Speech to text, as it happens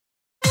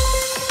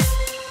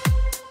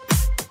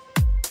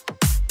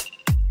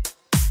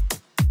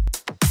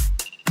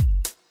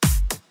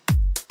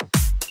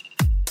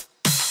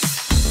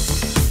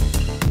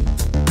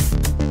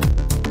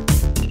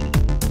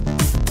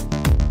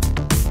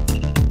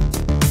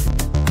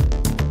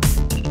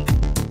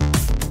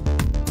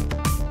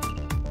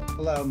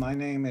Hello, my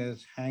name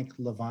is Hank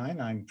Levine.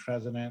 I'm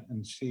president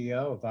and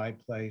CEO of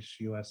iPlace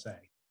USA.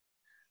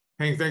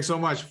 Hank, thanks so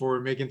much for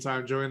making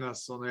time to join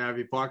us on the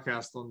Ivy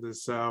podcast on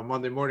this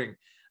Monday morning.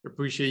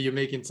 Appreciate you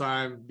making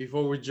time.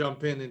 Before we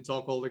jump in and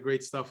talk all the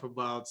great stuff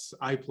about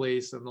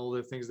iPlace and all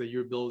the things that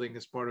you're building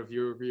as part of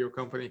your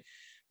company,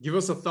 give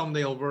us a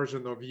thumbnail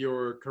version of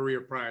your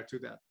career prior to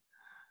that.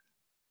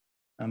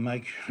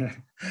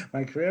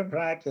 My career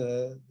prior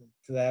to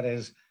that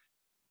is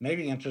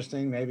maybe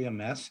interesting, maybe a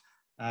mess.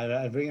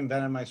 I've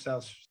reinvented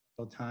myself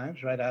several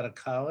times. Right out of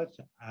college,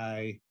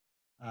 I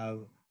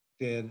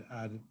did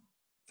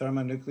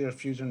thermonuclear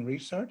fusion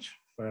research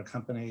for a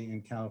company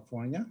in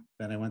California.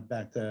 Then I went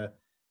back to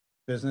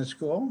business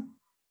school.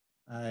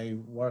 I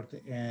worked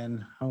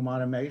in home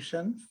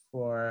automation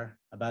for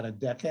about a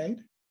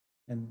decade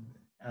and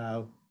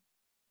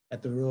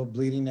at the real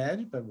bleeding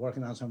edge, but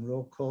working on some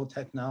real cool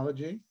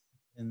technology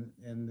in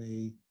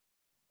the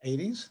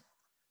 80s.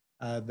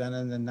 Then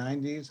in the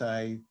 90s,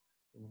 I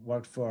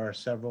worked for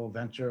several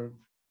venture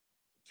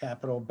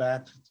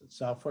capital-backed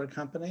software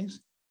companies.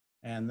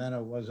 And then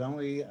it was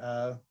only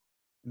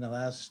in the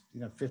last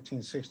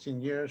 15,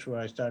 16 years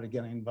where I started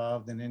getting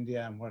involved in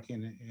India and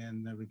working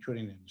in the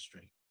recruiting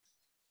industry.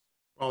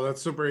 Well,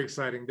 that's super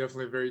exciting.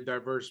 Definitely a very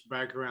diverse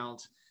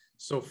background.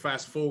 So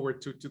fast forward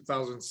to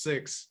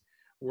 2006,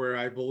 where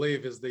I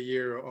believe is the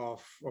year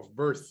of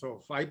birth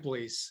of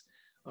iPlace.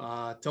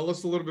 Tell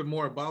us a little bit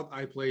more about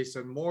iPlace,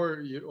 and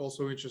more you're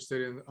also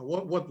interested in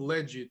what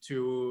led you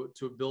to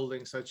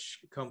building such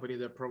a company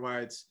that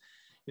provides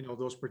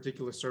those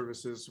particular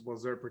services.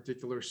 Was there a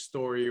particular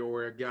story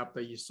or a gap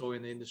that you saw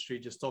in the industry?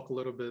 Just talk a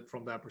little bit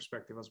from that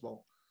perspective as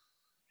well.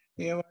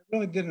 I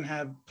really didn't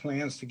have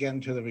plans to get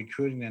into the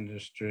recruiting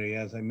industry.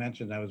 As I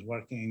mentioned, I was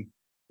working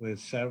with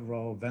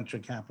several venture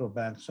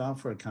capital-backed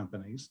software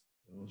companies.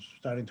 I was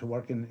starting to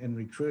work in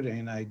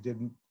recruiting. I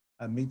didn't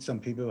meet some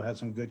people who had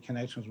some good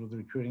connections with the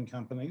recruiting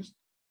companies,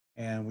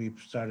 and we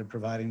started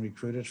providing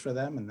recruiters for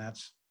them, and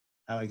that's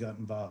how I got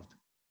involved.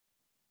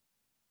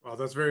 Well,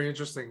 that's very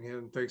interesting,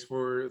 and thanks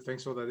for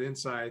that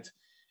insight.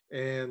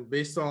 And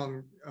based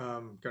on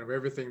kind of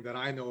everything that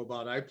I know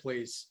about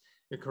iPlace,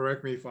 and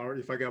correct me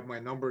if I got my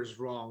numbers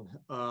wrong,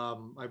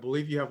 I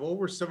believe you have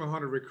over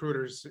 700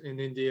 recruiters in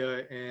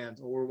India and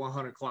over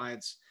 100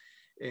 clients,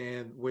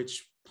 and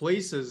which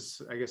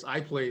places, I guess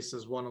iPlace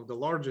is one of the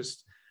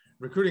largest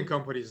recruiting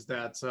companies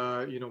that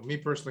me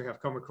personally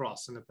have come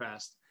across in the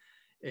past.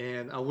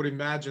 And I would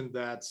imagine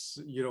that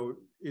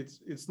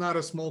it's not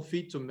a small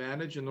feat to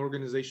manage an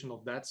organization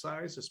of that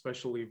size,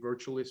 especially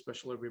virtually,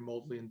 especially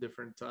remotely in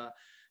different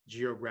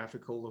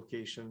geographical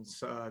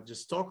locations.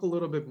 Just talk a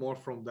little bit more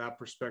from that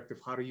perspective.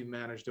 How do you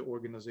manage the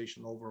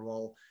organization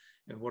overall,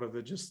 and what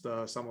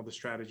are some of the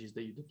strategies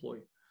that you deploy?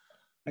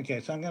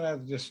 Okay, so I'm going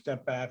to just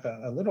step back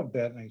a little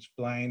bit and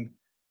explain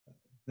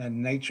the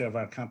nature of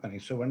our company.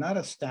 So we're not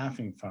a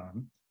staffing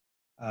firm.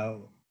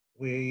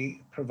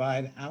 We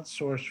provide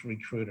outsourced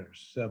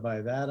recruiters. So by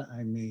that,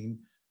 I mean,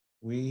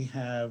 we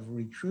have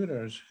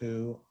recruiters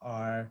who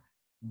are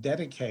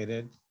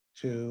dedicated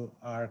to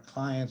our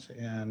clients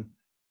and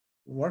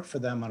work for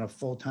them on a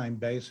full-time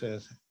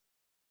basis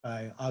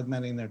by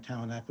augmenting their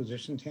talent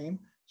acquisition team.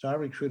 So our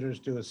recruiters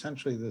do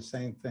essentially the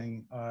same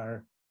thing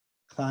our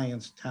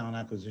clients' talent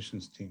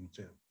acquisitions team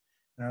do.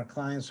 And our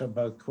clients are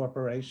both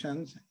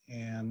corporations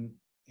and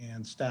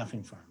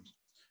staffing firms.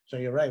 So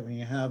you're right, when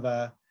you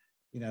have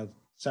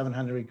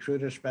 700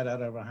 recruiters spread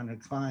out over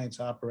 100 clients,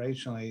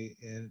 operationally,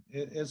 it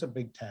is a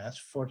big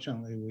task.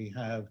 Fortunately, we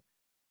have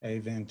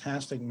a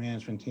fantastic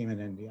management team in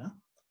India.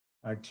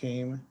 Our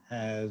team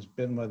has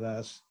been with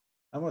us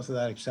almost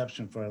without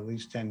exception for at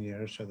least 10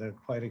 years. So they're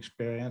quite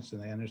experienced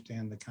and they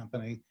understand the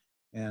company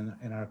and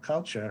our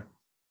culture.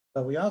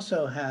 But we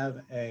also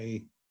have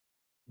a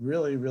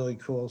really, really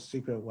cool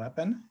secret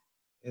weapon.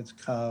 It's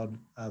called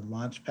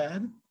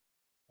Launchpad.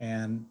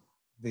 And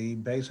the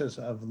basis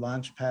of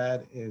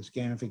Launchpad is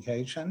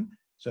gamification.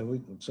 So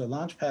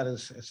Launchpad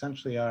is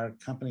essentially our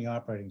company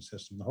operating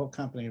system. The whole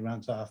company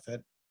runs off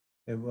it.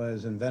 It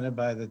was invented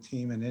by the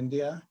team in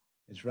India.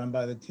 It's run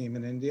by the team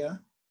in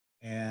India.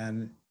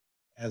 And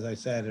as I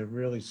said, it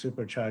really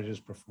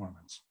supercharges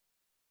performance.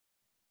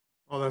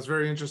 Oh, that's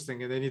very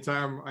interesting. And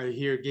anytime I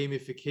hear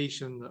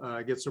gamification,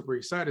 I get super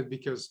excited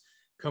because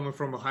coming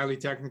from a highly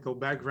technical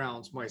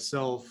background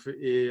myself,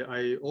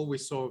 I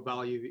always saw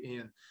value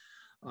in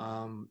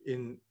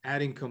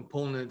adding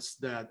components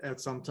that add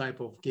some type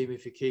of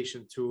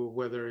gamification to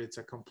whether it's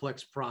a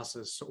complex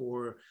process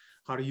or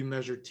how do you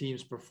measure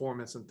teams'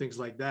 performance and things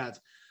like that.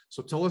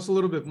 So tell us a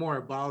little bit more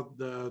about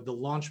the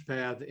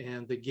Launchpad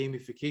and the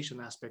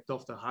gamification aspect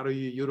of that. How do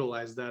you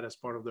utilize that as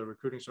part of the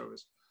recruiting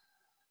service?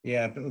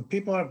 Yeah,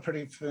 people are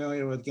pretty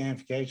familiar with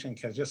gamification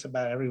because just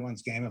about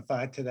everyone's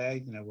gamified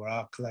today. We're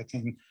all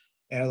collecting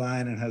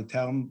airline and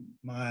hotel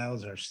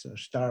miles or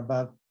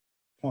Starbucks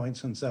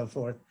points and so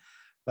forth.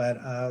 But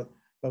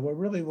we're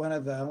really one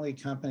of the only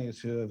companies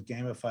who have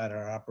gamified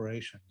our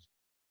operations.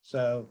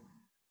 So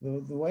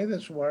the way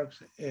this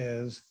works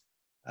is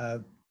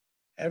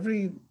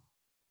every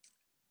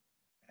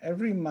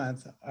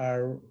month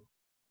our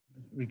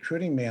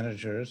recruiting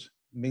managers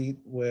meet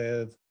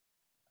with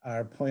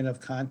our point of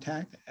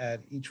contact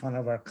at each one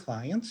of our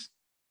clients.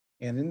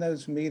 And in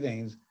those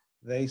meetings,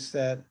 they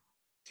set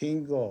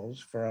team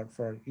goals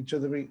for each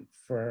of the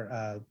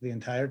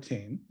entire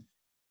team.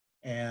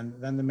 And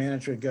then the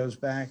manager goes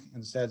back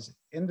and sets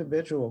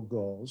individual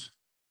goals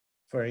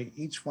for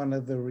each one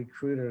of the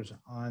recruiters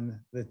on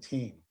the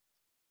team.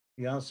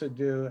 We also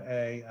do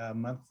a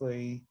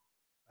monthly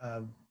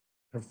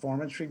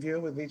performance review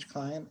with each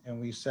client,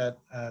 and we set,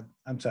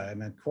 I'm sorry, I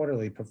meant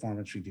quarterly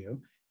performance review,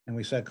 and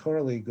we set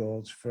quarterly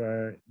goals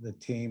for the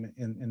team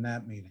in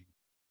that meeting.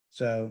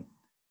 So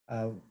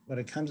what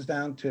it comes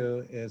down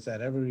to is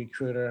that every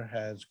recruiter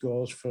has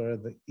goals for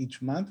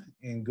each month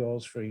and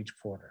goals for each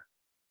quarter.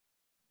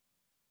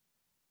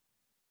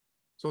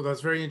 So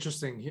that's very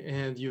interesting.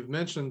 And you've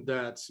mentioned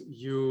that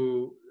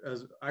you,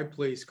 as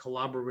iPlace,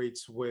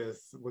 collaborates with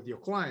your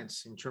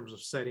clients in terms of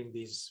setting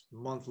these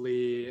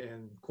monthly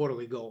and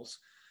quarterly goals.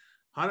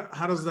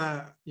 How does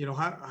that,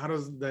 how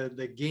does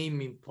the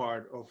gaming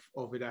part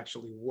of it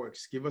actually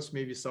works? Give us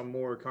maybe some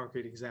more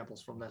concrete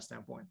examples from that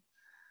standpoint.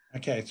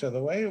 Okay, so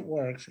the way it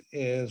works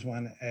is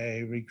when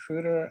a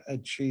recruiter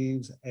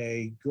achieves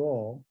a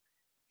goal,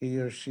 he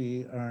or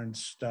she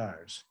earns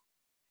stars.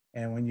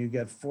 And when you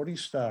get 40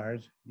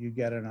 stars, you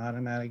get an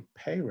automatic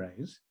pay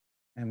raise.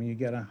 And when you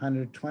get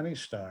 120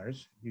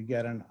 stars, you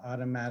get an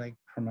automatic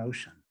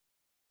promotion.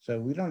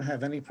 So we don't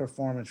have any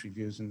performance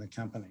reviews in the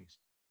companies.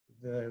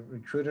 The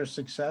recruiter's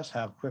success,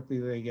 how quickly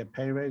they get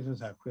pay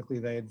raises, how quickly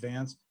they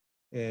advance,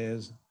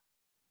 is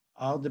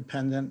all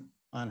dependent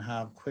on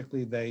how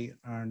quickly they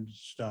earn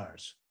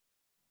stars.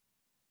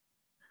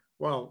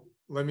 Well,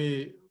 let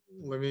me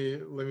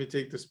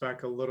take this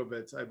back a little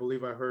bit. I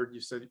believe I heard you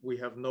said we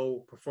have no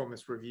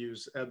performance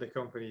reviews at the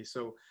company.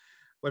 So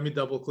let me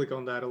double click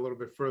on that a little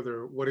bit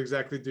further. What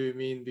exactly do you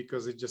mean?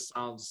 Because it just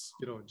sounds,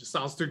 just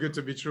sounds too good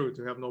to be true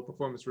to have no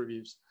performance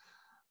reviews.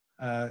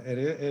 It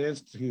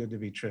is too good to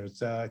be true.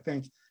 So I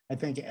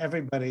think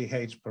everybody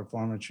hates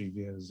performance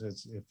reviews.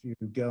 It's, if you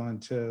go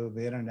into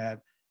the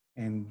internet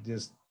and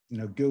just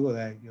Google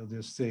that, you'll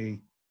just see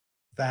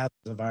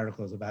thousands of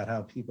articles about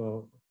how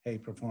people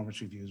hate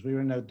performance reviews. We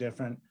were no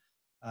different.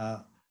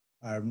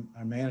 Our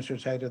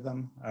managers hated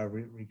them. Our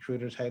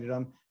recruiters hated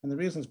them, and the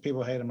reasons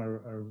people hate them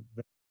are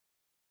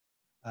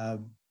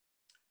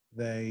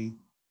they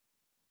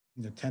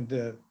tend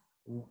to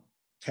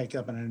take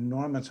up an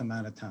enormous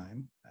amount of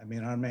time. I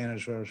mean, our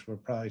managers were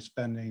probably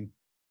spending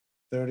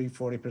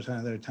 30–40%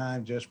 of their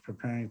time just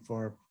preparing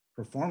for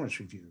performance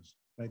reviews,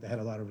 right? They had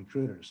a lot of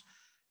recruiters.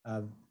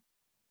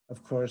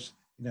 Of course,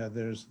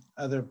 there's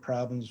other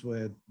problems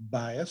with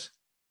bias.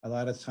 A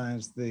lot of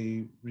times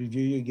the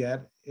review you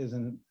get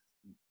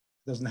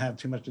doesn't have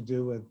too much to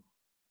do with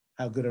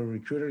how good a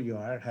recruiter you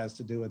are. It has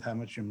to do with how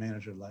much your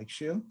manager likes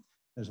you.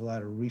 There's a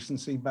lot of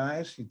recency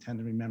bias. You tend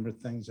to remember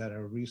things that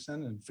are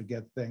recent and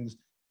forget things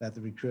that the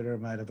recruiter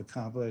might have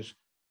accomplished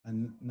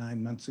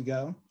 9 months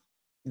ago.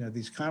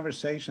 These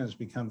conversations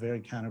become very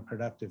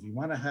counterproductive. You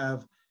want to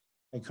have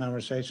a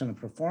conversation, a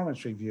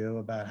performance review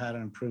about how to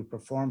improve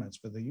performance,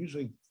 but they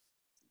usually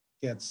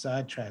get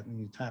sidetracked when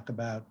you talk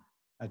about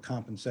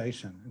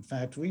compensation. In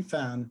fact, we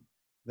found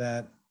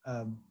that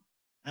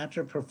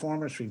after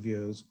performance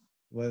reviews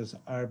was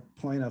our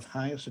point of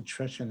highest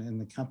attrition in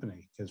the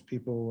company, because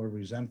people were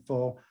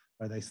resentful,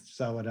 or they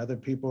saw what other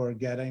people were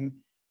getting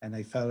and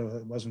they felt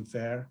it wasn't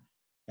fair.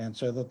 And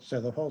so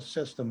the whole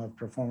system of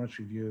performance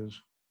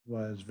reviews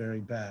was very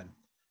bad.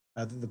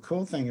 The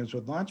cool thing is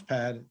with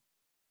Launchpad,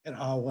 it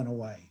all went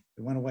away.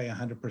 It went away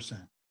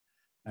 100%.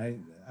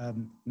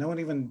 No one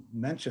even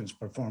mentions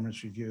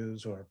performance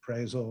reviews or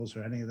appraisals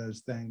or any of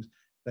those things.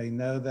 They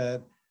know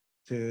that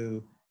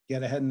to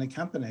get ahead in the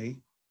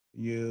company,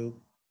 you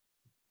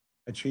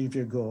achieve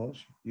your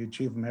goals. You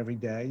achieve them every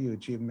day. You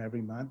achieve them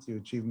every month. You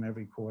achieve them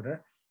every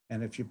quarter.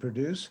 And if you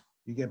produce,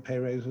 you get pay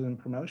raises and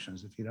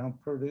promotions. If you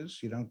don't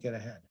produce, you don't get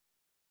ahead.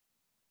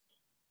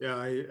 Yeah,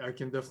 I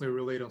can definitely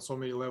relate on so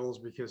many levels,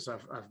 because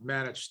I've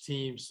managed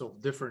teams of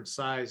different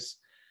size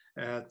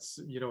at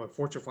a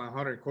Fortune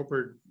 500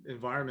 corporate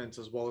environments,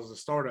 as well as the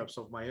startups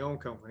of my own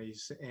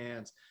companies.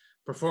 And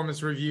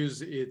performance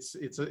reviews, it's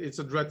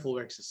a dreadful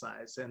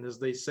exercise. And as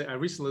they say, I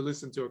recently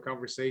listened to a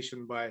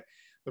conversation by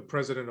the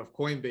president of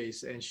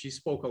Coinbase, and she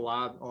spoke a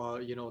lot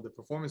on the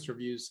performance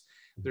reviews.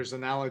 There's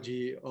an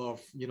analogy of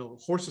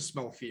horses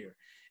smell fear.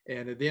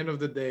 And at the end of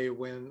the day,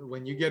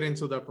 when you get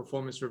into that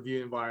performance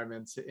review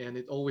environment, and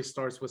it always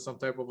starts with some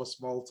type of a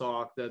small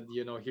talk that,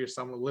 here's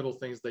some little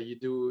things that you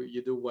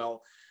do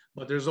well,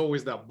 but there's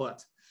always that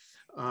but.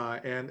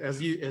 And as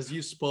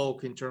you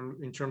spoke in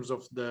terms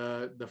of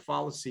the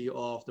fallacy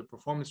of the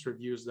performance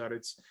reviews, that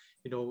it's,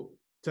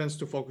 tends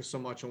to focus so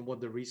much on what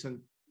the recent,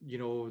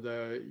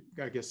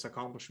 I guess,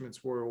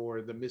 accomplishments were,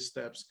 or the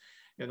missteps,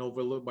 and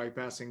overlook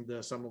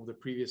bypassing some of the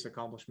previous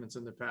accomplishments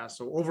in the past.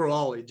 So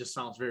overall, it just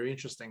sounds very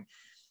interesting.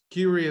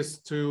 Curious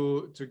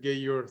to get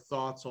your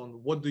thoughts on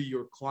what do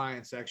your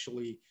clients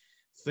actually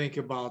think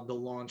about the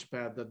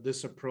Launchpad,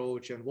 this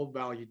approach, and what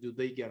value do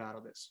they get out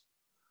of this?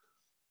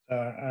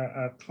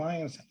 Our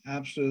clients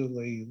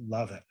absolutely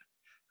love it,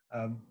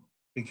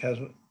 because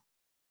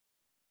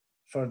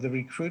for the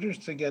recruiters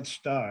to get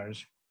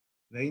stars,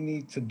 they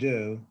need to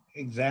do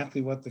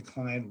exactly what the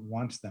client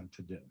wants them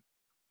to do.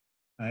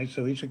 All right,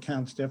 so each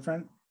account's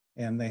different,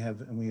 and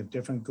we have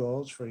different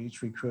goals for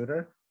each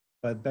recruiter.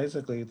 But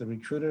basically, the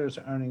recruiter is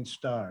earning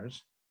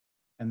stars,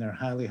 and they're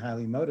highly,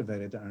 highly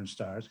motivated to earn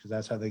stars because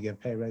that's how they get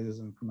pay raises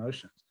and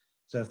promotions.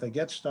 So if they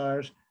get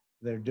stars,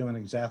 they're doing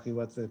exactly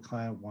what the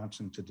client wants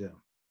them to do.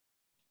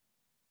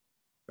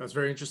 That's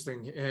very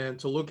interesting. And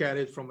to look at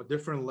it from a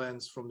different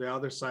lens, from the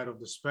other side of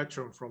the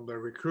spectrum, from the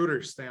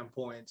recruiter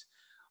standpoint,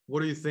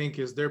 what do you think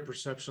is their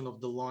perception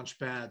of the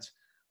Launchpad?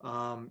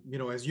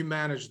 As you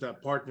manage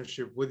that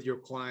partnership with your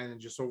client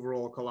and just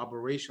overall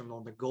collaboration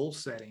on the goal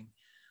setting,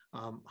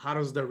 how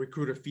does the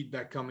recruiter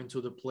feedback come into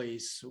the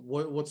place?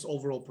 What's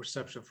overall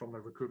perception from the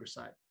recruiter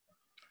side?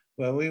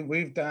 Well,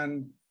 we've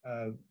done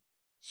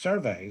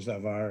surveys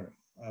of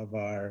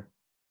our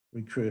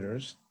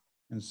recruiters,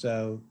 and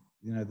so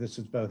this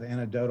is both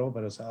anecdotal,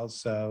 but it's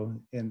also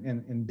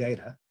in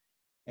data.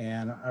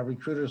 And our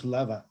recruiters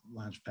love a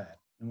Launchpad,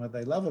 and what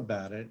they love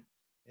about it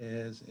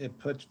is it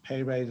puts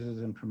pay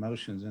raises and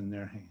promotions in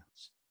their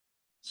hands.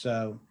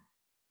 So,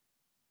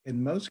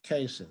 in most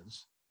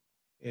cases,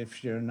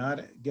 if you're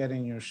not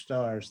getting your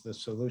stars, the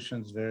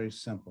solution's very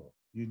simple.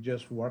 You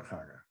just work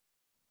harder.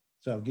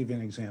 So I'll give you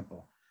an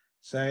example.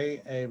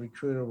 Say a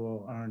recruiter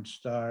will earn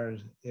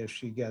stars if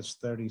she gets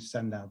 30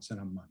 sendouts in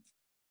a month.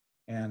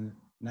 And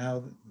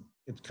now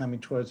it's coming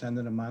towards the end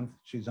of the month,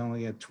 she's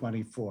only at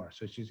 24.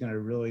 So she's going to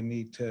really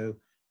need to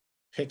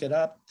pick it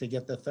up to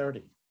get the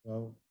 30.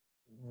 Well,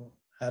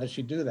 how does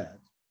she do that?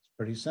 It's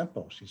pretty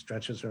simple. She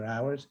stretches her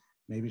hours.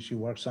 Maybe she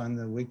works on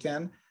the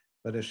weekend,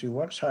 but if she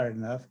works hard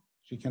enough,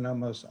 she can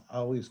almost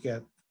always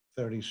get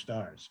 30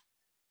 stars.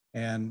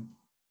 And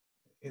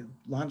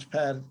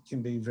Launchpad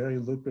can be very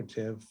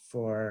lucrative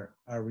for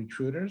our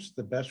recruiters.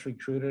 The best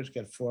recruiters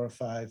get 4 or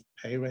 5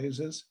 pay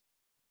raises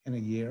in a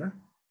year.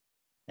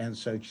 And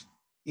so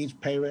each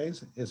pay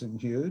raise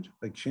isn't huge,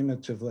 but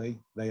cumulatively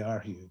they are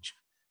huge.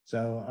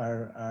 So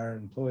our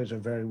employees are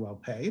very well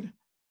paid,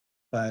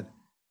 but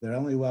they're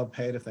only well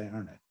paid if they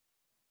earn it.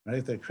 Right?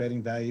 If they're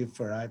creating value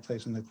for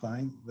iPlace and the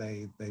client,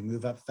 they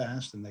move up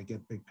fast and they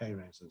get big pay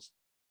raises.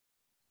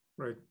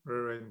 Right.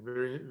 Very,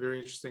 very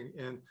interesting.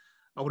 And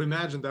I would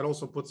imagine that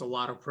also puts a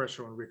lot of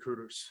pressure on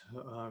recruiters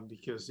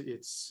because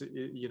it's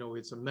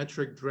a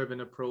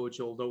metric-driven approach,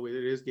 although it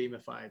is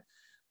gamified.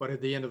 But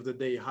at the end of the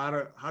day,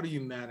 how do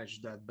you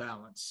manage that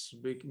balance?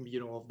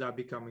 Of that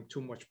becoming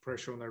too much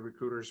pressure on the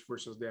recruiters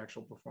versus the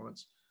actual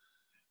performance.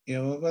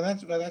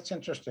 That's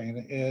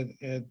interesting.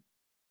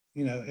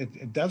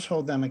 It does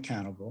hold them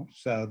accountable,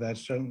 so that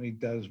certainly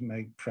does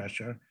make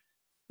pressure.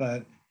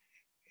 But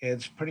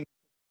it's pretty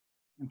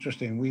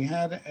interesting. We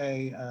had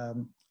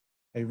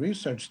a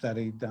research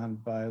study done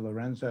by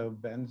Lorenzo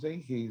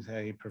Benzi. He's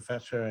a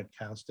professor at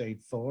Cal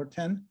State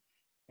Fullerton,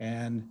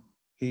 and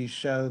he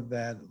showed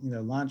that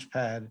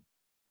Launchpad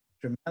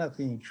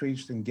dramatically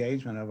increased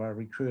engagement of our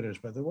recruiters,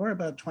 but there were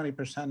about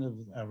 20% of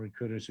our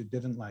recruiters who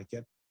didn't like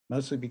it,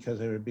 mostly because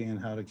they were being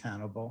held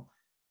accountable.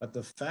 But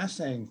the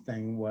fascinating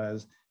thing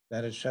was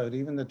that it showed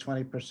even the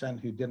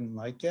 20% who didn't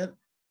like it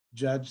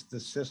judged the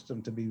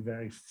system to be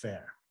very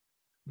fair.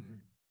 Mm-hmm.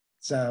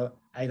 So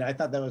I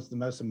thought that was the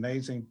most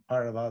amazing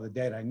part of all the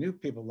data. I knew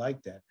people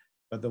liked it,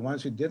 but the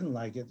ones who didn't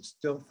like it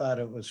still thought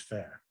it was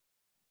fair.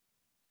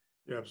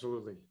 Yeah,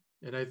 absolutely.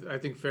 And I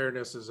think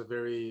fairness is a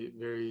very,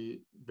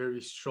 very, very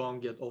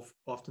strong yet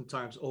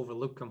oftentimes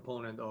overlooked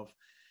component of,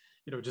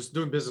 just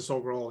doing business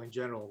overall in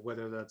general,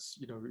 whether that's,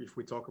 if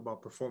we talk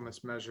about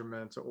performance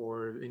measurement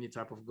or any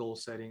type of goal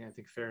setting. I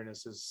think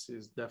fairness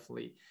is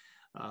definitely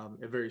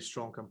a very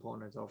strong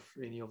component of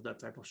any of that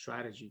type of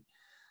strategy.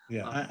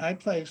 Yeah,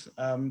 iPlace,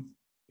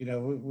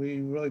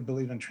 we really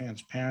believe in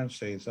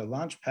transparency. So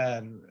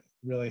Launchpad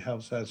really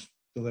helps us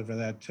deliver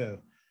that too.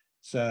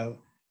 So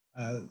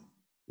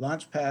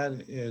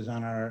Launchpad is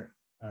on our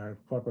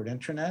corporate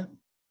intranet.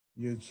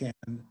 You can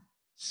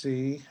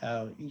see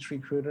how each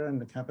recruiter in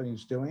the company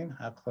is doing,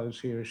 how close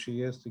he or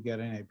she is to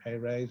getting a pay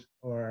raise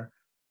or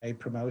a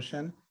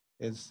promotion.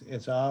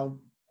 It's all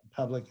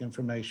public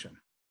information.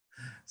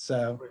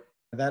 So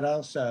that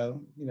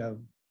also,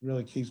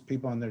 really keeps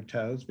people on their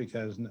toes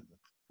because, of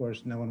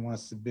course, no one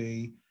wants to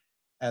be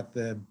at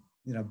the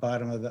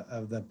bottom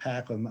of the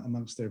pack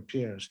amongst their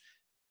peers.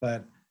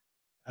 But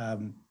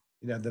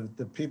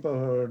the people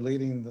who are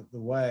leading the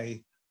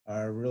way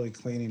are really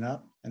cleaning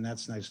up, and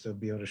that's nice to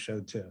be able to show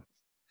too.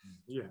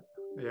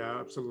 Yeah,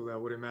 absolutely. I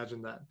would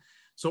imagine that.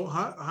 So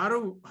how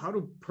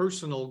do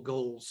personal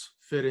goals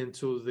fit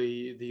into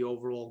the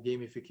overall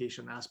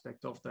gamification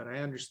aspect of that? I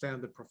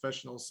understand the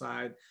professional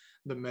side,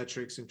 the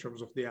metrics in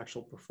terms of the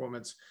actual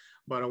performance,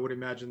 but I would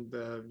imagine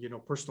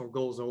the personal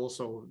goals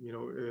also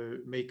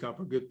make up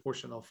a good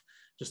portion of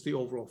just the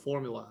overall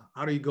formula.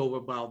 How do you go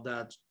about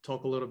that?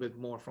 Talk a little bit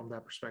more from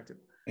that perspective.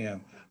 Yeah,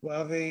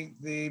 well,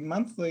 the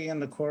monthly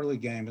and the quarterly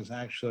game is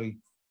actually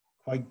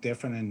quite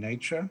different in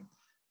nature.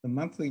 the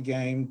monthly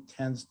game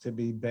tends to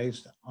be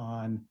based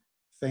on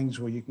things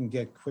where you can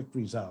get quick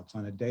results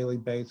on a daily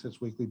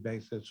basis, weekly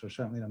basis, or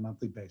certainly on a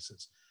monthly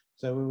basis.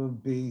 So it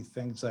would be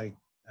things like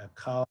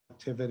call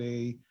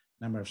activity,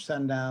 number of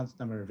send-outs,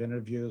 number of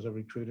interviews a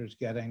recruiter's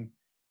getting.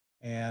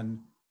 And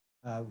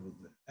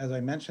as I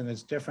mentioned,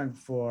 it's different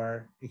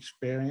for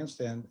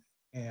experienced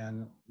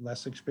and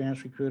less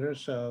experienced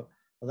recruiters. So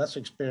a less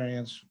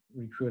experienced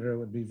recruiter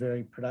would be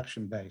very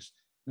production-based.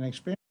 An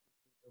experienced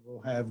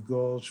will have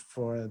goals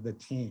for the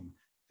team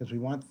because we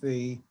want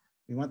the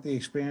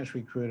experienced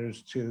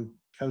recruiters to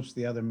coach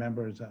the other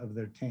members of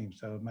their team.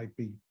 So it might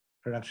be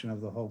production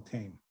of the whole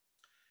team.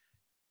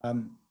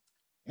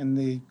 In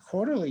the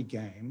quarterly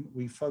game,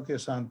 we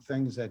focus on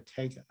things that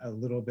take a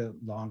little bit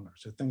longer.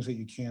 So things that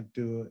you can't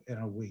do in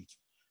a week.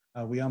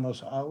 We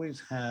almost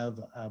always have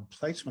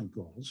placement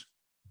goals.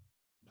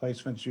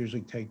 Placements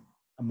usually take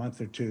a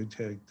month or two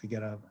to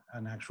get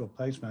an actual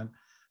placement,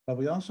 but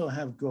we also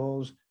have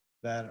goals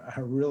that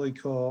are really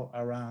cool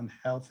around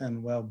health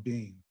and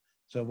well-being.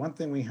 So one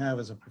thing we have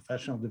is a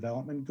professional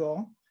development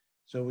goal.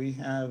 So we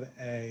have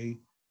a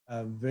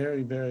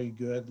very, very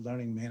good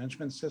learning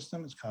management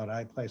system. It's called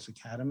iPlace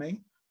Academy.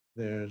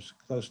 There's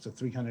close to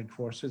 300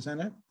 courses in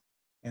it.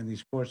 And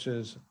these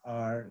courses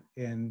are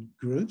in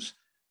groups.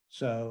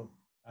 So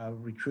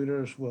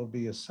recruiters will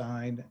be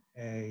assigned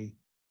a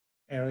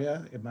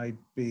area. It might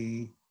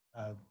be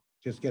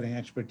just getting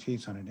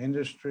expertise on an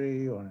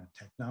industry or a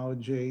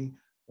technology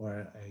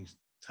or a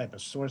type of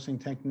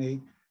sourcing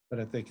technique. But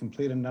if they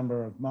complete a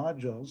number of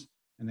modules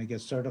and they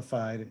get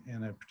certified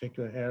in a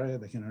particular area,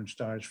 they can earn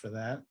stars for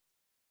that.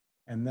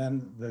 And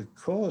then the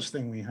coolest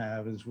thing we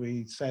have is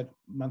we set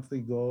monthly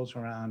goals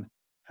around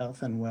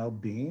health and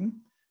well-being.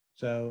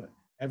 So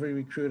every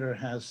recruiter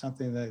has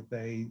something that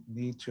they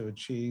need to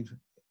achieve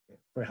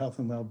for health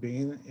and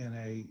well-being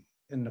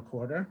in the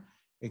quarter.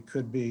 It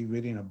could be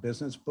reading a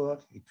business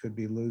book. It could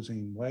be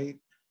losing weight.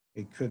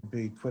 It could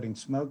be quitting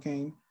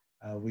smoking.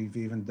 We've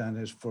even done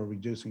this for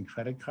reducing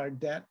credit card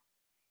debt.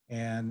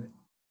 And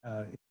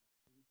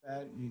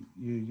that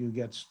you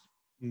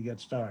get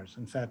stars.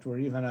 In fact, we're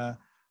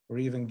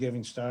even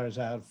giving stars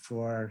out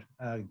for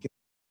getting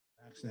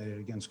vaccinated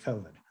against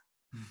COVID.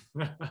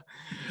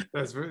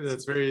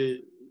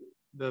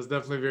 That's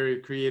definitely a very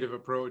creative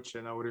approach,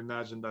 and I would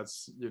imagine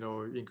that's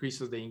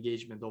increases the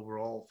engagement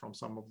overall from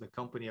some of the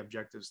company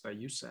objectives that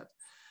you set.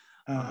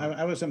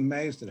 I was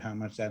amazed at how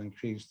much that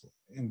increased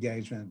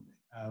engagement.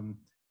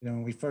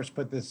 When we first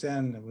put this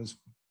in, it was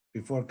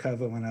before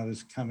COVID when I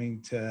was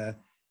coming to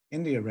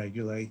India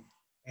regularly.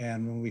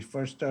 And when we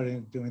first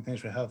started doing things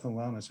for health and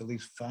wellness, at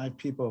least 5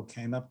 people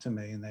came up to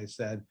me and they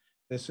said,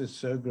 "This is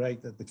so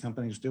great that the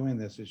company's doing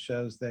this. It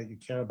shows that you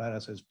care about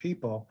us as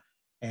people,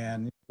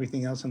 and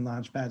everything else in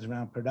Launchpad's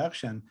around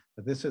production,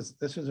 but this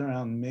is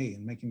around me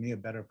and making me a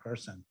better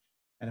person."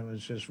 And it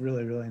was just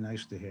really, really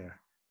nice to hear.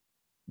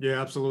 Yeah,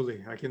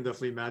 absolutely. I can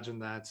definitely imagine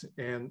that.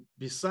 And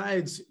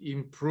besides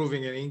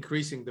improving and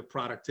increasing the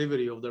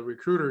productivity of the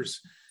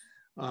recruiters,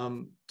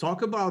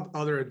 talk about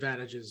other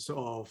advantages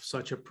of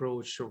such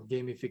approach of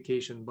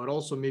gamification, but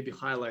also maybe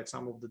highlight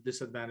some of the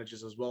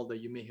disadvantages as well that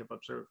you may have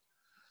observed.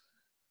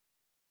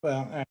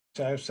 Well,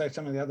 so I would say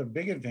some of the other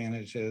big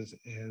advantages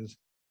is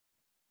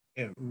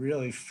it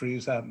really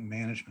frees up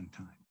management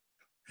time.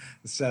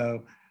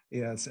 So,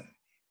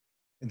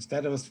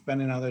 instead of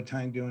spending all their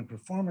time doing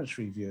performance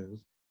reviews,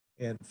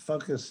 it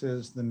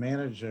focuses the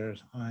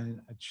managers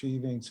on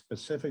achieving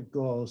specific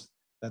goals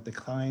that the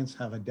clients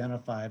have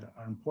identified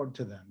are important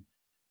to them.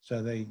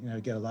 So they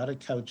get a lot of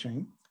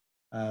coaching.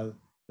 They're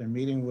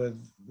meeting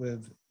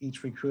with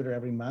each recruiter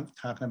every month,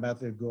 talking about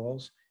their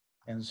goals.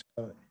 And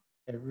so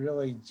it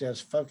really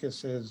just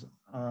focuses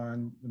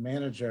on the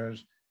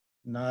managers,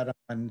 not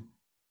on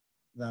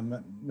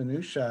the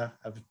minutia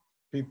of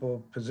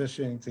people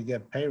positioning to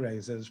get pay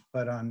raises,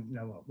 but on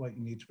what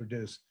you need to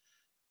produce.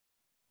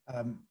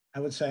 I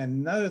would say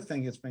another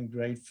thing it's been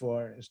great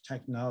for is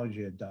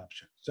technology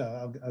adoption. So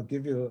I'll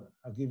give you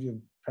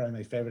probably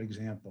my favorite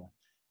example.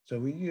 So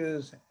we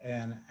use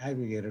an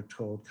aggregator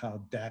tool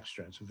called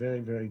Daxtra. It's a very,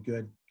 very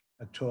good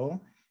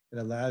tool. It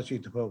allows you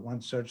to put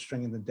one search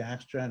string in the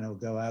Daxtra and it'll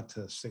go out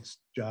to 6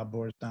 job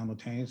boards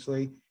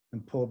simultaneously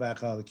and pull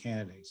back all the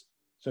candidates.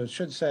 So it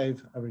should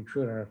save a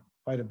recruiter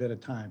quite a bit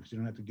of time because you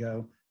don't have to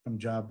go from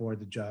job board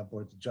to job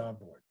board to job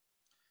board.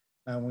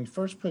 Now, when we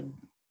first put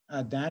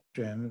Daxtra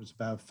in, it was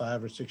about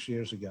 5 or 6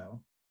 years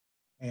ago.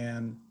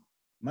 And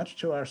much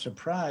to our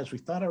surprise, we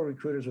thought our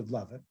recruiters would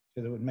love it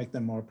because it would make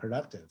them more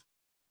productive.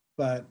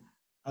 But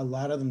a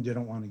lot of them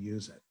didn't want to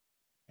use it.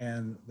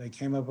 And they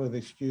came up with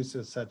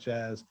excuses such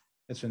as,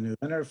 it's a new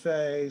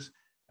interface,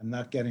 I'm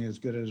not getting as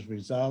good as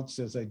results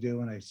as I do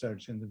when I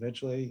search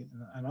individually.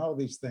 And all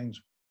these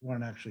things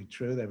weren't actually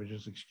true. They were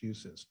just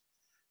excuses.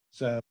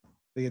 So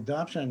the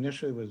adoption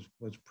initially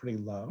was pretty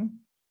low.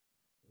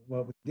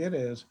 What we did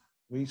is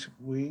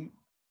we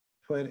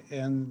put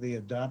in the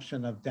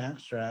adoption of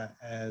Daxtra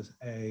as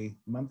a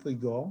monthly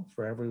goal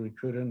for every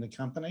recruiter in the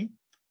company.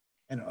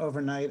 And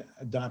overnight,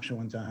 adoption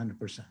went to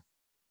 100%.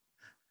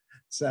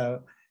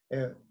 So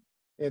it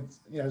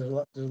it's, there's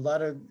a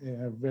lot of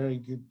very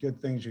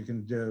good things you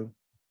can do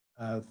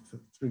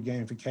through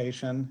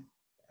gamification,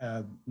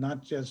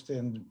 not just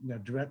in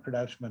direct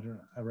production, but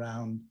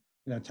around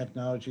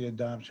technology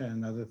adoption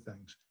and other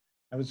things.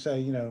 I would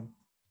say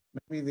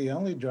maybe the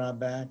only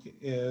drawback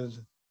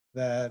is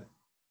that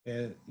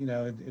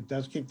it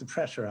does keep the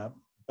pressure up,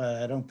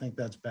 but I don't think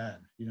that's bad.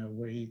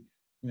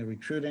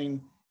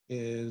 Recruiting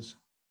is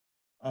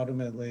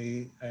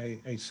ultimately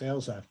a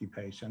sales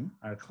occupation.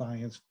 Our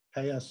clients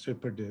pay us to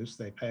produce,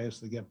 they pay us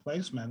to get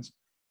placements,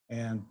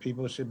 and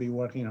people should be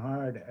working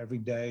hard every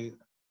day,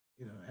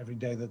 every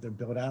day that they're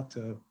billed out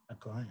to a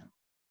client.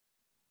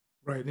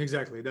 Right,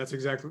 exactly. That's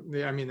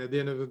exactly, I mean, at the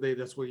end of the day,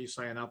 that's what you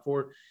sign up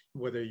for,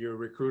 whether you're a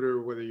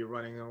recruiter, whether you're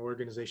running an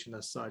organization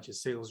as such,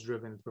 is sales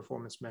driven,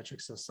 performance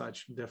metrics as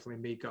such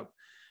definitely make up,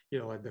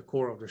 at the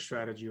core of the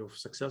strategy of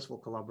successful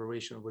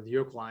collaboration with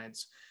your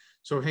clients.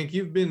 So Hank,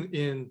 you've been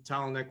in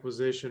talent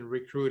acquisition,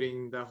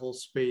 recruiting, that whole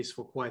space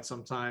for quite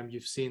some time.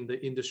 You've seen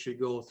the industry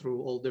go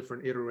through all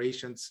different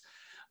iterations,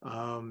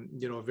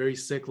 very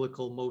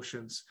cyclical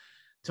motions.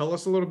 Tell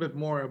us a little bit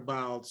more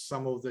about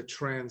some of the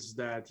trends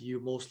that you're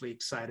mostly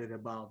excited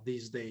about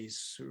these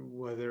days,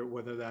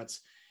 whether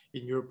that's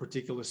in your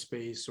particular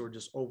space or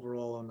just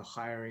overall on the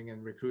hiring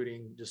and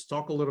recruiting. Just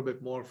talk a little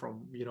bit more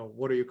from,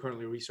 what are you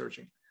currently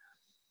researching?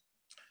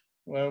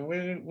 Well,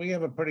 we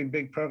have a pretty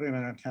big program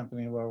in our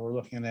company where we're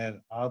looking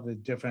at all the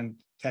different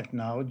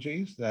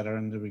technologies that are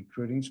in the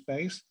recruiting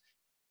space,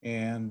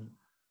 and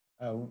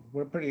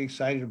we're pretty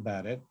excited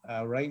about it.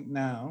 Right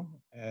now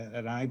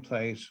at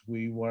iPlace,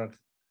 we work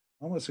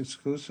almost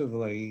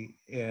exclusively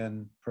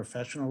in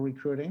professional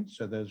recruiting.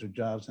 So those are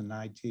jobs in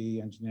IT,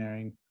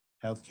 engineering,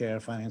 healthcare,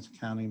 finance,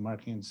 accounting,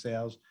 marketing, and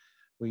sales.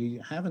 We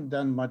haven't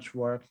done much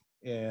work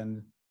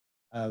in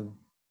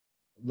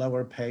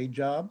lower paid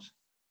jobs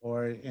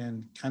or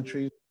in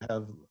countries that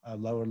have a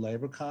lower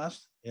labor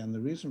cost. And the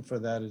reason for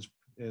that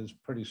is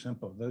pretty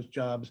simple. Those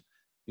jobs,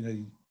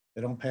 they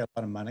don't pay a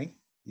lot of money.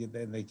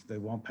 They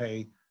won't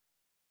pay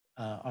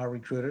our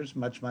recruiters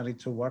much money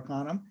to work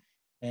on them.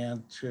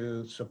 And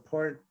to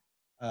support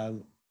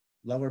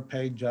lower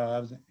paid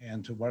jobs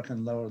and to work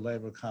in lower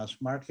labor cost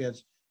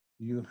markets,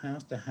 you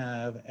have to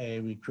have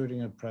a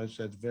recruiting approach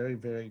that's very,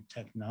 very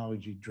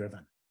technology driven.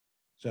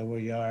 So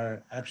we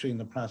are actually in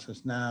the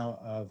process now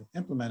of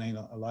implementing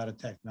a lot of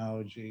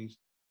technologies,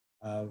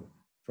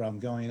 from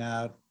going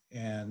out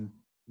and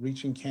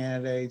reaching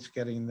candidates,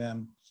 getting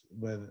them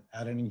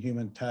without any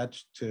human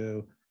touch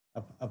to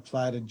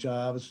apply to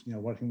jobs,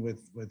 working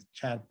with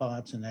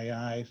chatbots and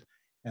AIs,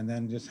 and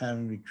then just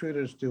having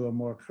recruiters do a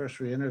more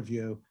cursory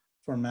interview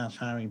for mass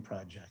hiring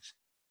projects.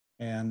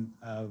 And,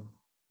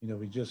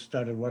 we just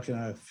started working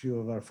on a few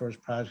of our first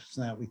projects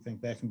now. We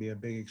think that can be a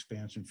big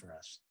expansion for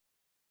us.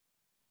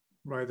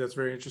 Right, that's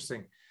very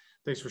interesting.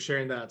 Thanks for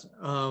sharing that.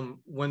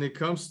 When it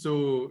comes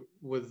to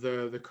with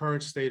the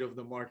current state of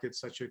the market,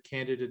 such a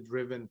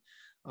candidate-driven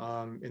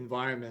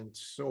environment,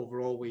 so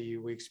overall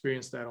we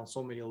experience that on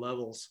so many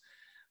levels.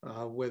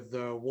 With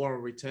the war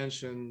on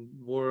retention,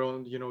 war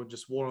on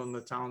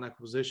the talent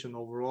acquisition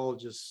overall,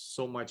 just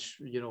so much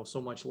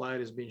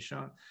light is being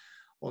shone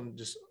on.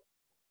 Just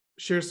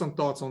share some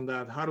thoughts on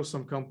that. How do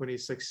some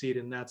companies succeed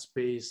in that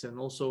space? And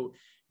also,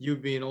 you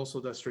being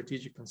also the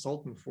strategic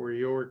consultant for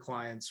your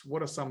clients,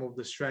 what are some of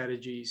the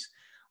strategies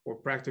or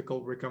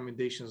practical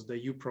recommendations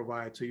that you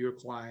provide to your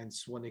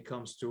clients when it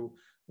comes to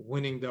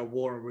winning the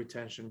war on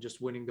retention,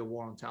 just winning the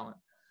war on talent?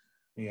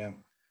 Yeah.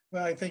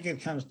 Well, I think it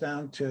comes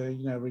down to,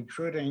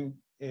 recruiting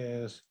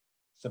is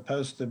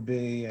supposed to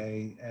be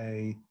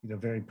a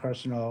very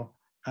personal,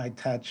 high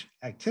touch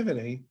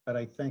activity. But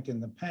I think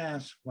in the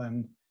past,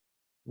 when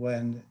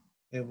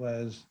it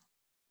was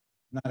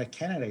not a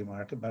candidate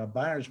market, but a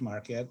buyer's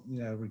market,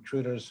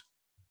 recruiters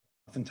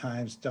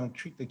oftentimes don't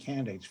treat the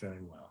candidates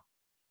very well.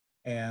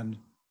 And,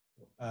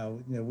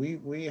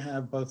 we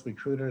have both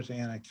recruiters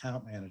and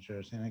account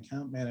managers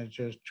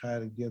try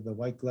to give the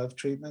white glove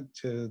treatment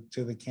to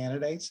the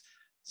candidates.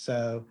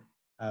 So,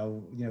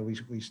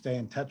 we stay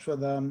in touch with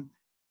them.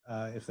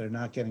 If they're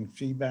not getting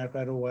feedback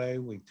right away,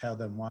 we tell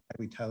them why,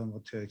 we tell them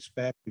what to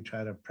expect. We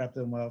try to prep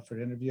them well for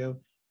the interview,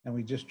 and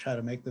we just try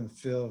to make them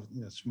feel,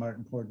 smart,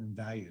 important, and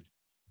valued.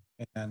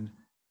 And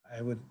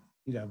I would,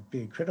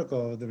 be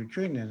critical of the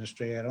recruiting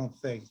industry. I don't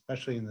think,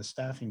 especially in the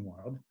staffing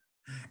world,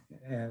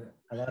 and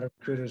a lot of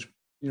recruiters,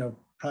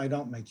 probably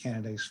don't make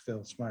candidates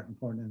feel smart,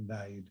 important, and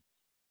valued.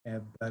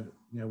 But,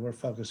 we're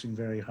focusing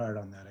very hard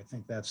on that. I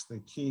think that's the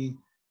key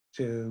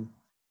to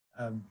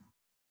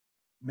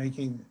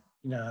making,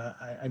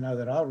 I know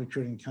that all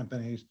recruiting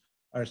companies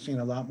are seeing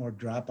a lot more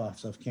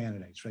drop-offs of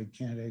candidates, right?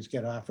 Candidates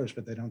get offers,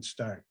 but they don't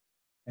start.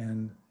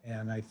 And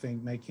I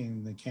think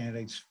making the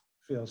candidates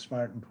feel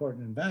smart,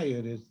 important, and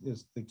valued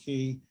is the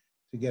key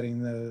to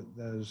getting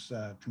those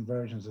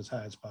conversions as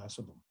high as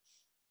possible.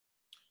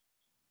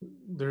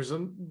 There's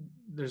an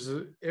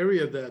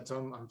area that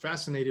I'm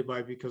fascinated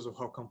by because of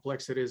how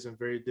complex it is and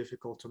very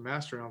difficult to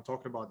master. And I'm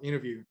talking about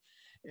interview.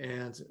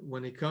 And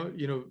when it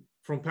comes,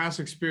 from past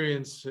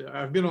experience,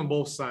 I've been on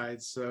both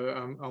sides.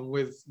 I'm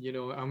with,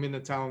 I'm in the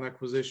talent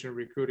acquisition,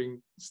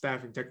 recruiting,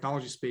 staffing,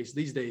 technology space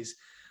these days,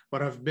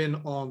 but I've been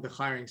on the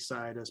hiring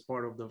side as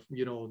part of the,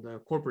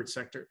 the corporate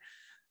sector.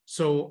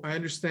 So I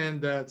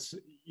understand that,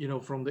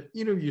 from the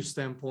interview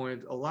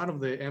standpoint, a lot of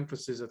the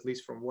emphasis, at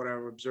least from what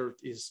I've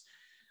observed, is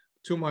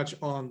too much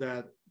on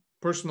that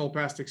personal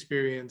past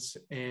experience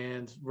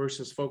and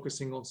versus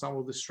focusing on some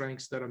of the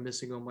strengths that are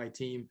missing on my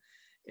team.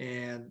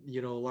 And,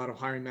 a lot of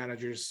hiring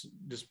managers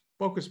just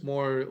focus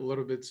more a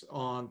little bit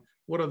on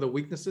what are the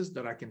weaknesses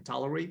that I can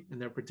tolerate in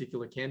their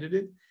particular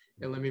candidate,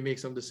 and let me make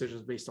some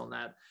decisions based on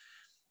that.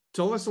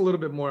 Tell us a little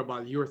bit more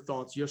about your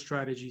thoughts, your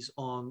strategies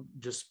on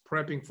just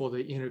prepping for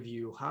the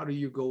interview. How do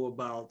you go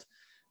about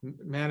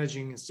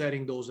managing and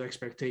setting those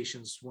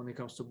expectations when it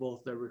comes to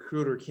both the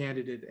recruiter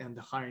candidate and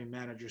the hiring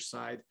manager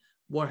side?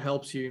 What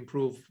helps you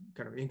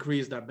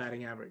increase that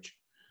batting average?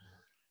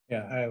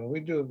 Yeah,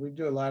 we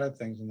do a lot of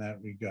things in that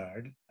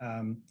regard.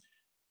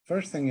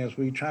 First thing is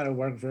we try to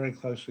work very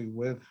closely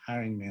with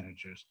hiring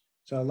managers.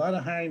 So a lot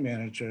of hiring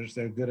managers,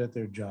 they're good at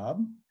their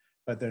job,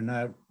 but they're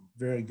not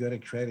very good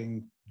at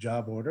creating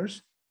job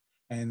orders.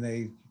 And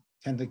they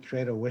tend to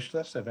create a wish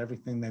list of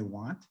everything they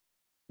want.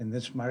 In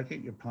this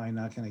market, you're probably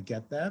not going to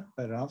get that.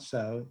 But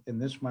also in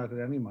this market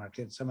or any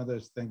market, some of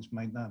those things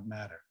might not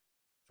matter.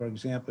 For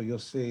example, you'll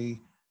see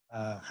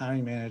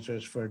hiring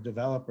managers for a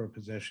developer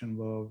position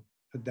will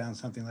put down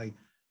something like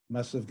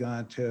must have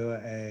gone to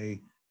a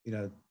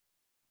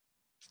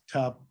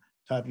top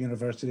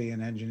university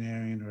in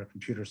engineering or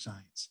computer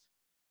science.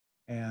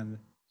 And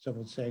so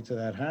we'll say to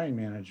that hiring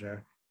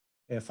manager,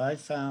 if I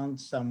found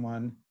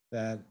someone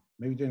that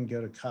maybe didn't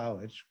go to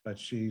college, but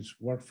she's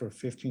worked for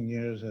 15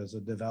 years as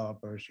a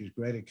developer, she's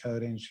great at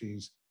coding,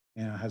 she's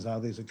has all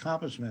these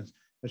accomplishments,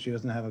 but she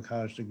doesn't have a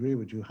college degree,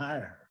 would you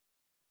hire her?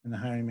 And the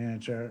hiring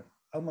manager,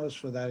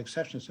 almost without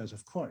exception, says,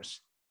 of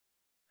course.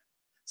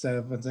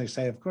 So when they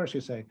say, of course,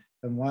 you say,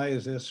 then why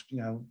is this,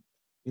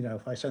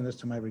 if I send this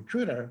to my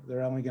recruiter,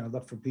 they're only going to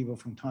look for people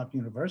from top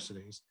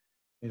universities.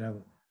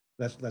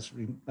 Let's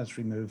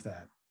remove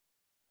that.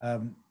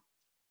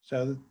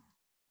 So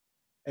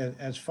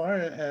as far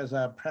as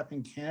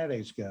prepping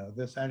candidates go,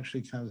 this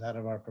actually comes out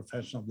of our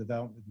professional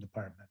development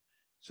department.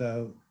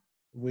 So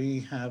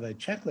we have a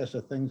checklist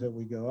of things that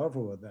we go over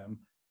with them,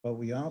 but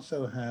we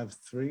also have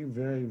 3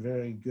 very,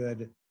 very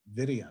good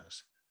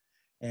videos.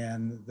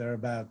 And they're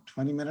about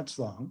 20 minutes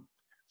long.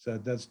 So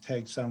it does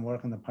take some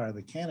work on the part of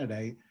the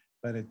candidate,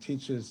 but it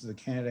teaches the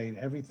candidate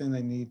everything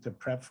they need to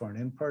prep for an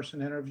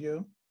in-person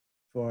interview,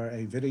 for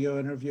a video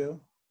interview,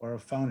 or a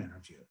phone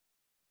interview.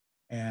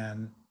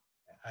 And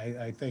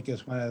I think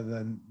it's one of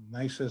the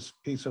nicest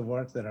piece of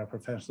work that our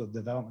professional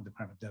development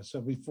department does. So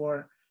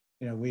before,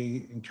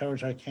 we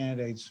encourage our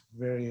candidates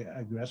very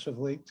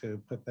aggressively to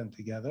put them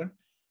together.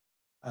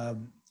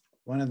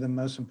 One of the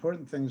most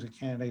important things that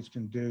candidates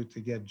can do to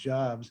get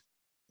jobs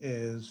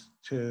is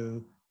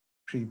to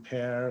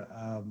prepare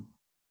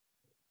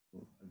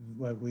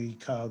what we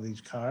call these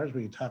cards,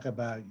 where you talk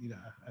about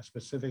a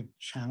specific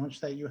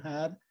challenge that you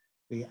had,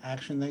 the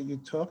action that you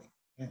took,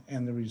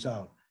 and the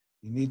result.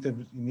 You need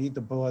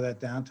to boil that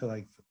down to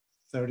like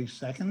 30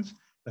 seconds,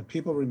 but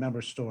people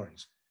remember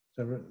stories.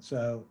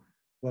 So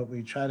what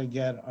we try to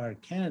get our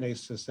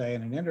candidates to say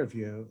in an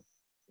interview,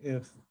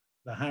 if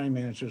the hiring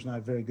manager is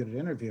not very good at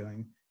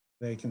interviewing,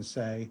 they can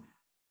say,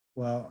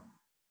 well,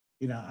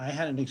 I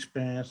had an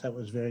experience that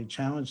was very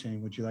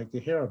challenging. Would you like to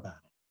hear about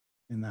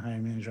it? And the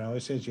hiring manager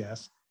always says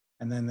yes.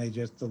 And then they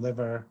just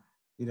deliver,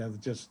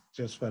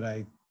 just what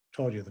I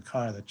told you,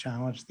 the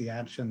challenge, the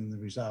action, and the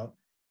result.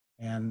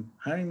 And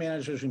hiring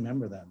managers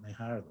remember that and they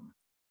hire them.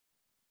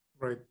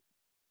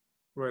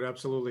 Right,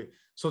 absolutely.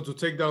 So to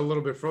take that a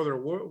little bit further,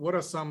 what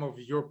are some of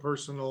your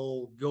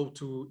personal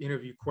go-to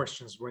interview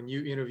questions when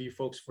you interview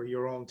folks for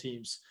your own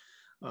teams?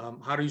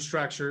 How do you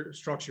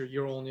structure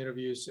your own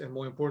interviews? And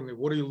more importantly,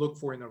 what do you look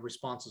for in the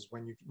responses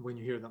when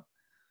you hear them?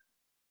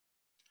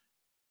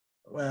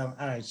 Well,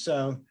 all right.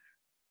 So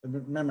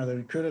remember, the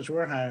recruiters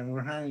we're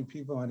hiring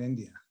people in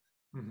India.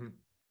 Mm-hmm.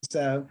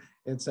 So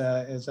it's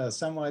a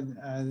somewhat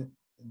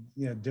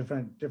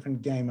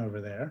different game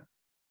over there,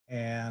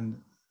 and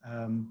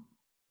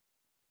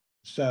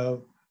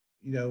so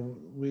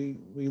we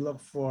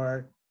look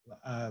for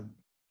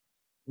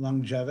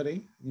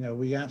longevity.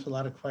 We ask a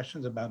lot of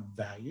questions about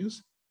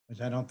values,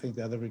 which I don't think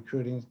the other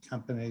recruiting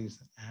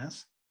companies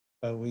ask,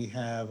 but we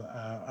have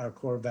our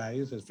core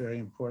values. It's very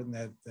important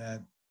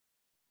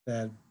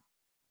that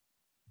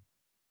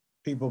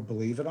people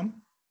believe in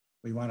them.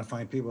 We want to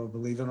find people who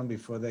believe in them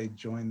before they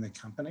join the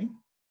company.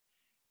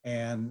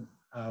 And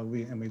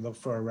we look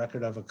for a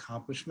record of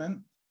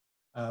accomplishment.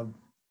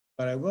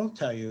 But I will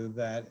tell you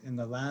that in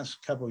the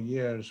last couple of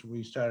years,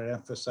 we started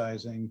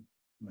emphasizing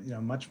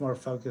much more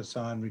focus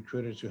on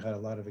recruiters who had a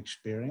lot of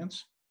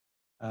experience.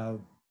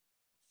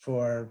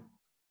 For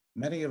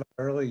many of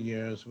our early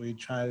years, we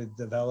tried to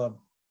develop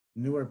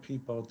newer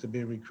people to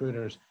be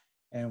recruiters,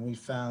 and we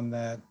found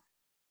that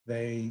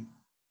they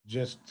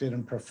just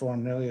didn't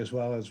perform nearly as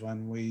well as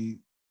when we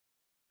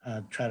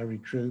try to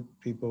recruit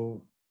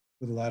people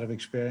with a lot of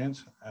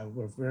experience.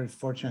 We're very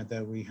fortunate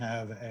that we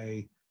have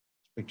a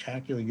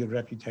spectacularly good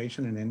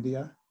reputation in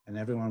India, and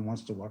everyone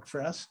wants to work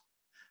for us.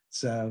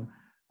 So,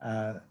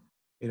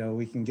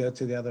 we can go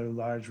to the other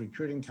large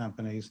recruiting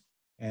companies,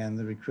 and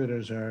the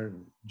recruiters are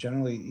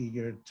generally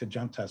eager to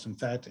jump to us. In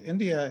fact,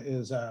 India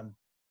is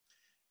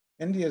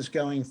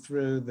going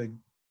through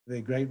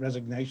the Great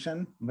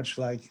Resignation, much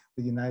like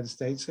the United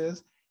States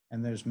is,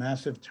 and there's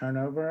massive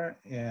turnover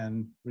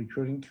in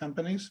recruiting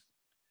companies.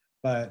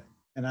 But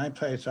in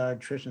iPlace, our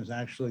attrition has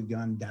actually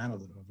gone down a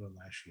little over the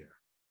last year.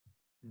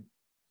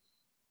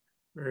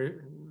 Very,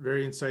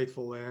 very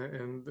insightful.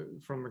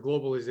 And from a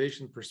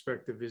globalization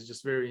perspective, it's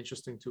just very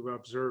interesting to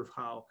observe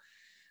how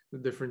the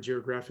different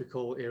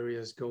geographical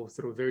areas go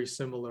through very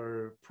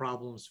similar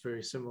problems,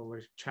 very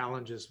similar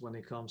challenges when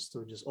it comes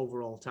to just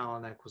overall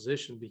talent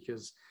acquisition,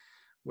 because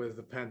with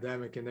the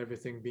pandemic and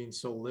everything being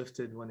so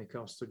lifted when it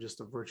comes to just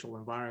the virtual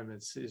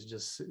environments,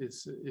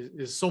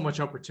 it's so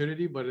much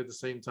opportunity, but at the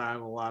same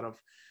time, a lot of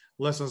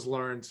lessons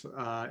learned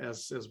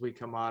as we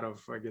come out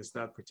of, I guess,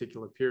 that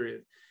particular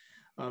period.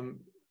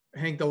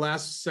 Hank, the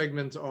last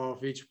segment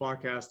of each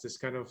podcast is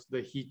kind of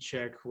the heat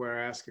check, where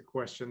I ask a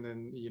question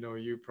and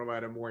you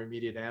provide a more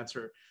immediate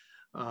answer.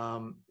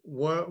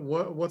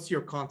 What's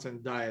your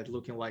content diet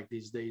looking like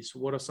these days?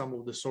 What are some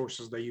of the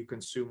sources that you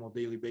consume on a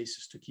daily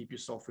basis to keep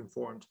yourself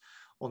informed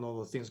on all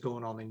the things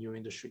going on in your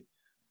industry?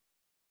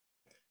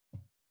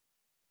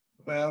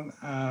 Well,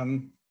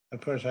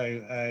 of course,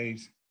 I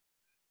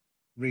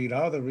read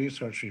all the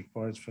research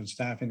reports from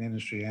staffing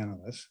industry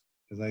analysts,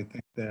 because I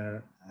think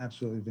they're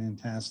absolutely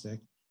fantastic.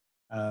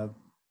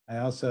 I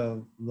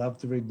also love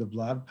to read the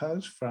blog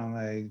posts from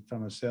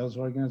a sales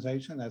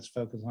organization that's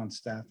focused on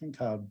staffing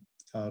called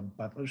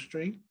Butler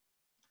Street.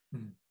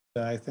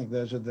 So I think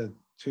those are the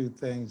two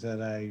things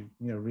that I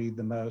read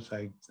the most.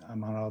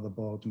 I'm on all the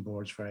bulletin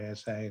boards for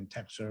ASA and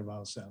TechServe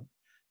also.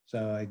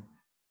 So I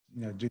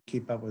do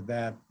keep up with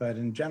that. But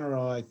in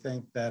general, I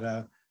think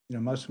that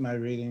most of my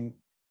reading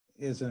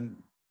isn't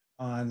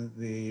on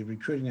the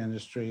recruiting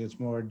industry. It's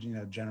more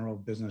general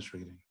business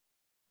reading.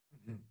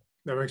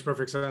 That makes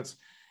perfect sense.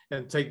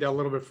 And take that a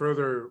little bit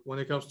further. When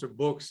it comes to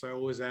books, I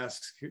always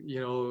ask,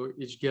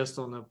 each guest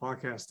on the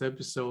podcast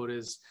episode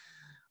is,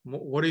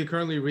 what are you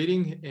currently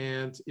reading?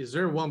 And is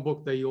there one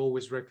book that you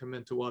always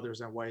recommend to others,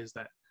 and why is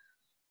that?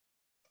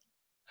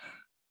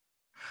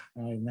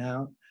 Right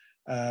now,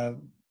 well,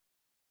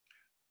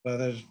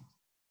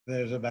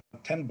 there's about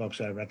 10 books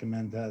I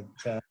recommend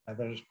to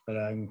others, but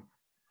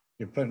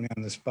you're putting me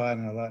on the spot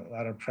and a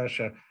lot of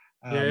pressure.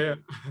 Yeah.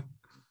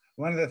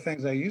 One of the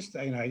things I used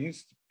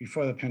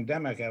before the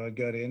pandemic, I would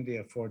go to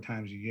India 4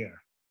 times a year.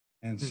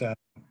 And so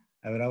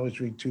I would always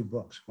read 2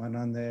 books, one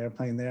on the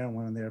airplane there and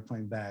one on the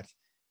airplane back.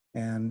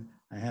 And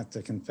I have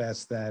to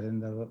confess that in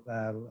the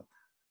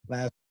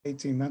last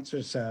 18 months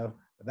or so,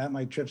 about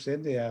my trips to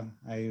India,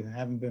 I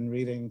haven't been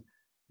reading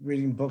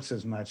books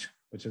as much,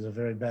 which is a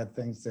very bad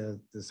thing to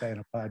say in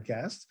a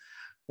podcast.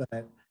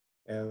 But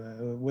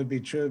it would be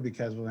true,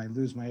 because when I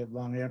lose my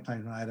long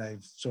airplane ride,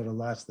 I've sort of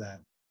lost that.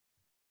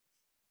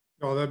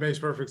 Oh, that makes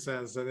perfect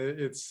sense. And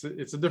it's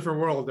a different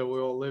world that we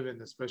all live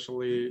in,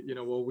 especially,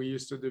 what we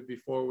used to do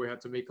before. We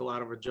had to make a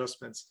lot of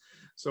adjustments.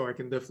 So I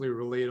can definitely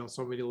relate on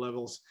so many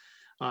levels.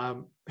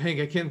 Hank,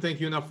 I can't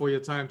thank you enough for your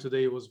time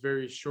today. It was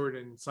very short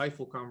and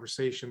insightful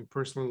conversation.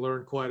 Personally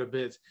learned quite a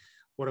bit.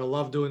 What I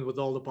love doing with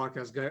all the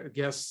podcast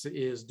guests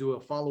is do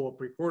a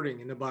follow-up recording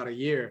in about a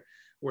year,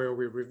 where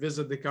we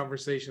revisit the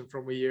conversation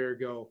from a year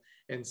ago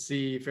and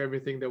see if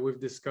everything that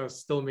we've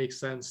discussed still makes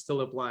sense,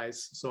 still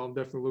applies. So I'm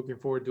definitely looking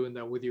forward to doing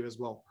that with you as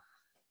well.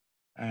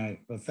 All right.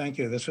 Well, thank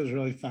you. This was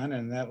really fun,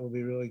 and that will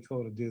be really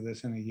cool to do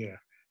this in a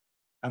year.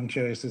 I'm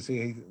curious to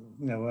see,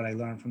 what I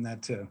learned from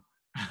that too.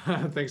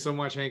 Thanks so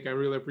much, Hank. I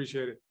really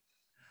appreciate it.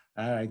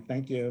 All right.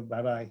 Thank you.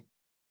 Bye-bye.